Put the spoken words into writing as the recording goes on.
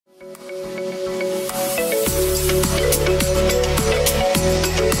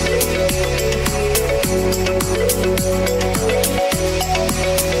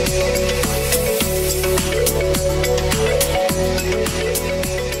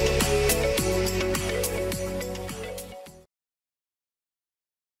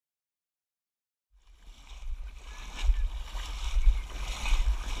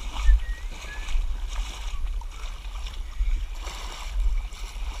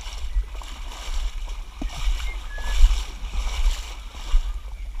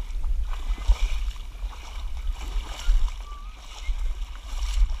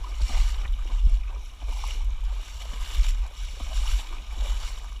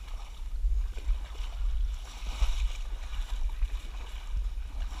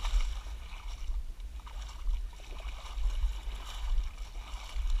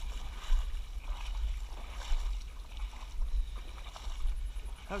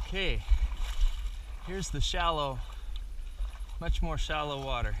Okay, here's the shallow, much more shallow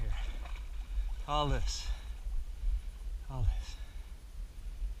water here. All this. Here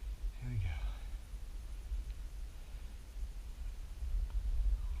we go.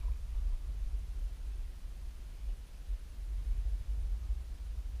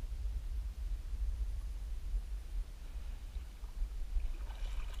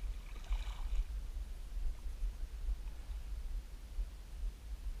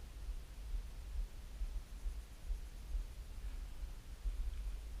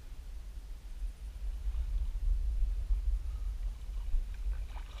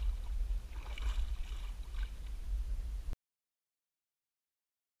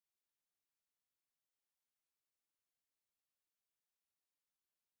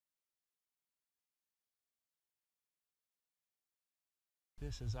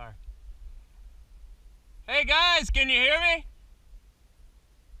 This is our... Hey guys, can you hear me?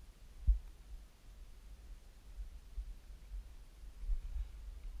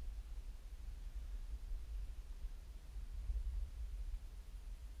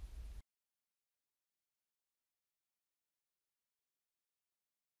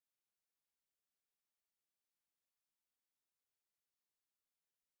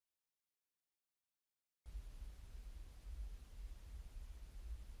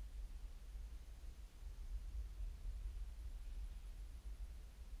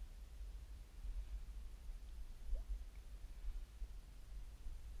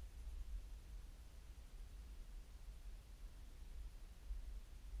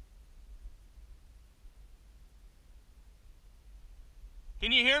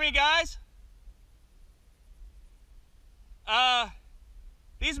 Can you hear me, guys?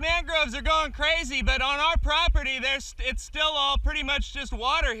 These mangroves are going crazy, but on our property, it's still all pretty much just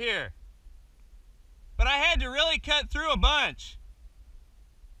water here. But I had to really cut through a bunch.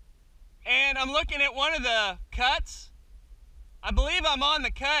 And I'm looking at one of the cuts. I believe I'm on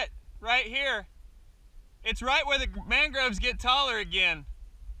the cut right here. It's right where the mangroves get taller again.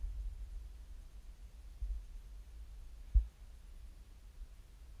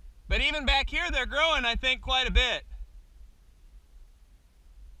 But even back here, they're growing, I think, quite a bit.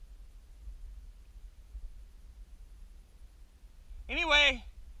 Anyway,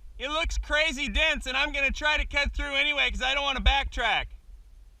 it looks crazy dense, and I'm going to try to cut through anyway because I don't want to backtrack.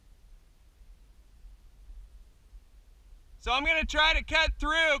 So I'm going to try to cut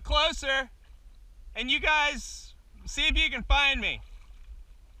through closer, and you guys see if you can find me.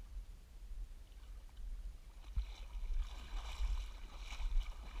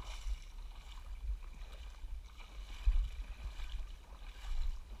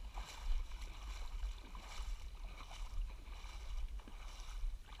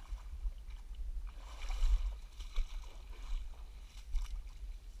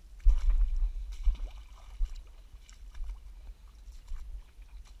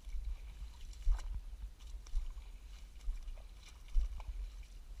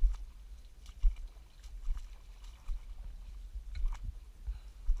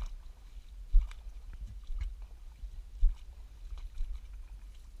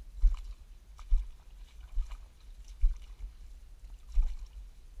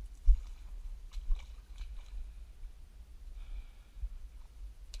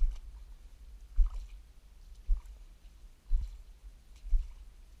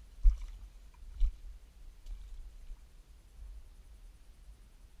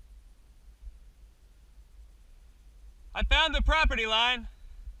 I found the property line.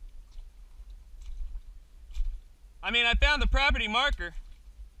 I found the property marker.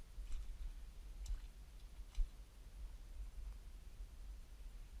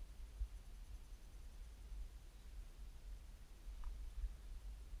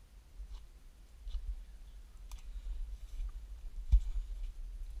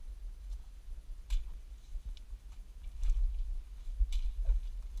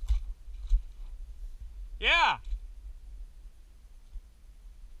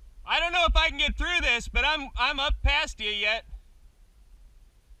 if I can get through this, but I'm up past you yet.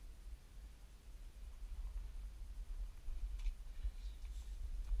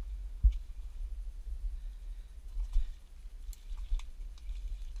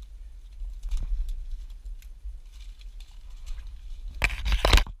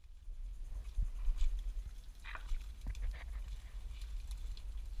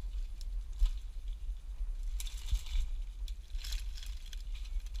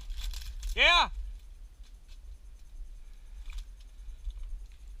 Yeah.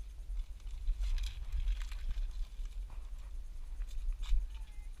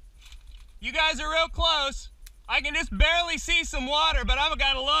 You guys are real close. I can just barely see some water, but I've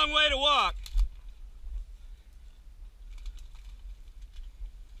got a long way to walk.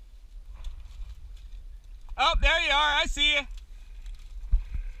 Oh, there you are. I see you.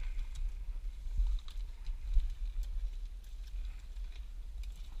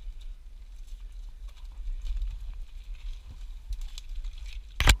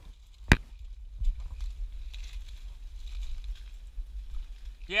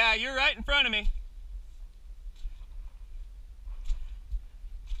 Yeah, you're right in front of me.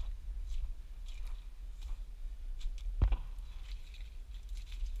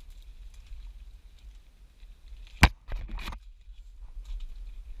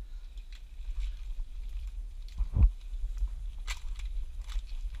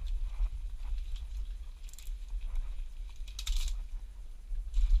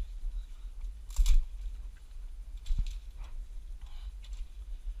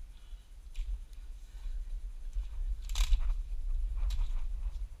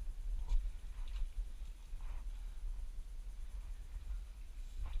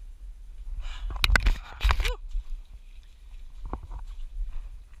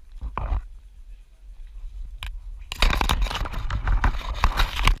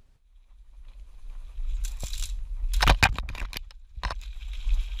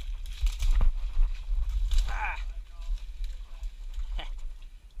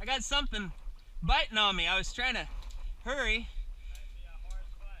 I got something biting on me. I was trying to hurry,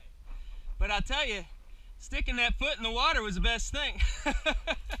 but I'll tell you, sticking that foot in the water was the best thing.